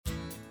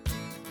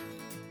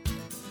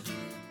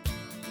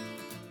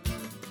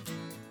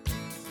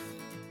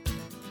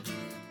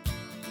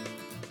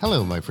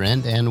Hello, my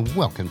friend, and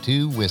welcome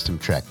to Wisdom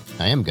Trek.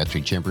 I am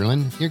Guthrie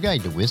Chamberlain, your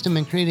guide to wisdom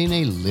and creating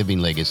a living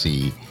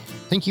legacy.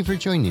 Thank you for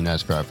joining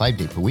us for our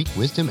 5-day-per-week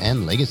wisdom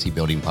and legacy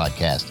building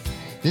podcast.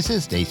 This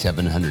is day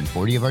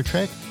 740 of our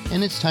trek,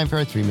 and it's time for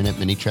our 3-minute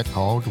mini trek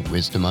called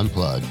Wisdom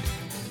Unplugged.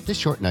 This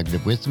short nugget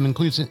of wisdom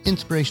includes an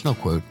inspirational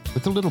quote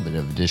with a little bit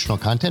of additional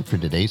content for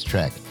today's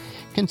trek.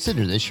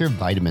 Consider this your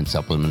vitamin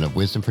supplement of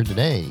wisdom for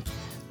today.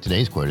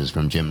 Today's quote is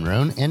from Jim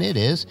Rohn, and it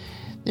is,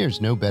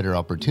 "There's no better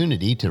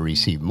opportunity to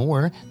receive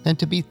more than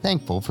to be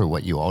thankful for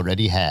what you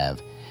already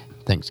have.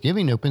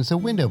 Thanksgiving opens a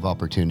window of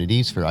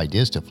opportunities for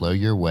ideas to flow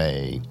your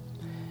way."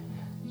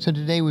 So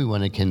today we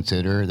want to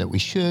consider that we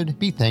should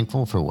be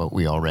thankful for what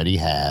we already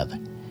have.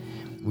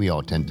 We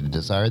all tend to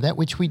desire that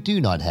which we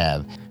do not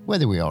have,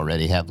 whether we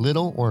already have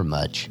little or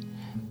much.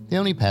 The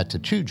only path to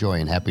true joy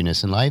and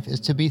happiness in life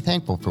is to be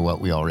thankful for what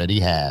we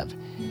already have.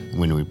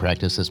 When we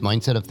practice this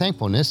mindset of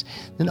thankfulness,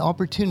 then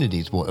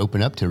opportunities will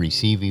open up to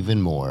receive even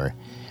more.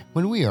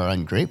 When we are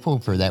ungrateful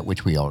for that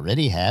which we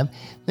already have,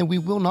 then we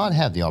will not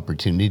have the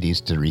opportunities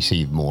to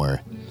receive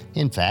more.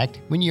 In fact,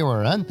 when you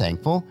are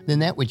unthankful, then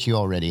that which you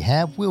already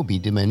have will be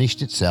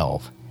diminished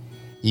itself.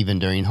 Even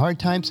during hard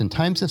times and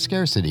times of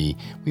scarcity,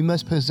 we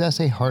must possess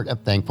a heart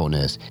of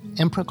thankfulness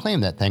and proclaim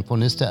that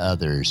thankfulness to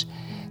others.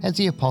 As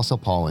the Apostle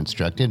Paul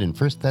instructed in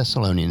 1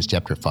 Thessalonians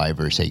chapter 5,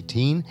 verse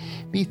 18,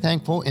 "Be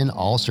thankful in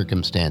all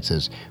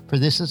circumstances, for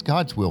this is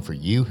God's will for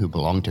you who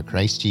belong to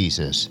Christ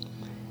Jesus."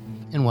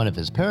 In one of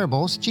his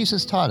parables,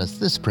 Jesus taught us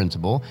this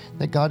principle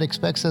that God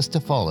expects us to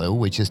follow,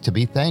 which is to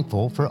be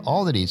thankful for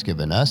all that he's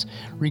given us,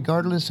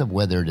 regardless of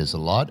whether it is a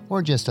lot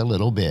or just a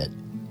little bit.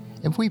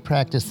 If we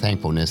practice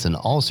thankfulness in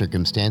all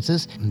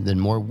circumstances, then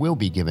more will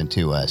be given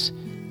to us.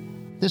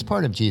 This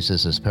part of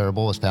Jesus'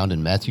 parable is found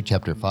in Matthew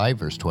chapter 5,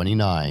 verse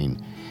 29.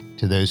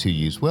 "To those who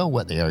use well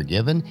what they are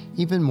given,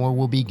 even more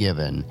will be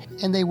given,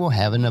 and they will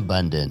have an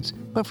abundance.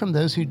 But from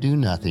those who do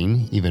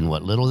nothing, even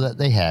what little that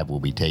they have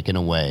will be taken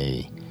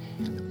away."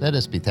 Let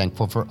us be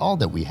thankful for all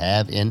that we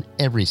have in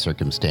every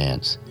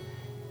circumstance.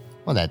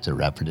 Well, that's a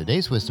wrap for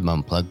today's Wisdom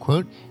Unplugged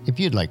quote. If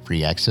you'd like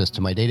free access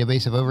to my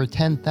database of over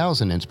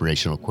 10,000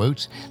 inspirational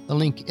quotes, the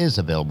link is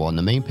available on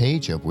the main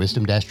page of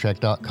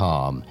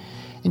wisdom-trek.com.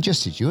 And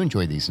just as you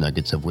enjoy these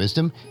nuggets of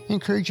wisdom,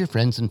 encourage your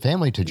friends and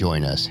family to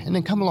join us, and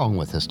then come along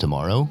with us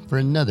tomorrow for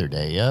another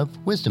day of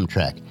Wisdom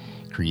Trek,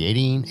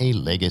 creating a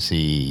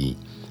legacy.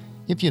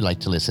 If you'd like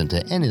to listen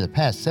to any of the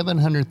past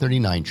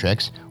 739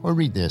 treks or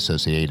read the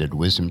associated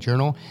Wisdom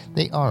Journal,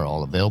 they are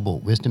all available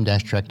at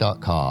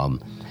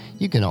wisdom-trek.com.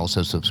 You can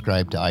also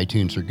subscribe to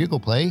iTunes or Google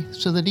Play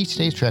so that each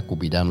day's trek will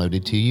be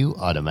downloaded to you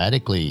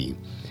automatically.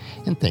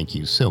 And thank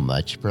you so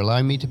much for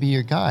allowing me to be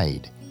your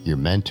guide, your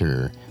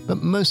mentor,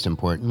 but most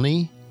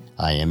importantly,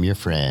 I am your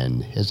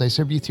friend as I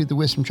serve you through the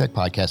Wisdom Trek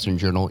podcast and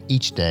journal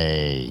each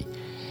day.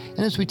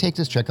 And as we take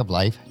this trek of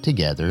life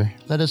together,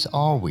 let us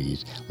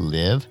always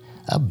live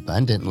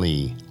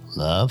abundantly,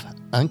 love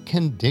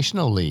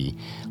unconditionally,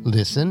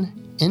 listen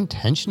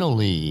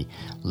intentionally,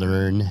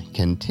 learn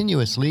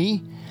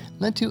continuously,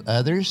 lend to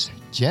others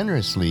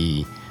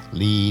generously,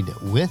 lead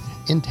with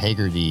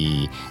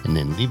integrity, and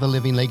then leave a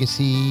living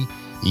legacy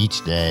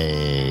each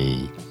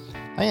day.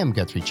 I am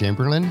Guthrie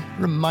Chamberlain,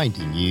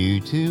 reminding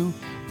you to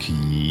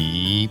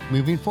keep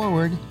moving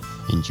forward,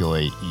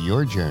 enjoy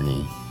your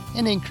journey,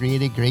 and then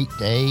create a great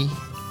day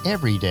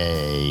every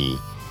day.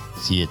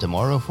 See you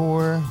tomorrow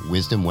for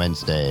Wisdom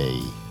Wednesday.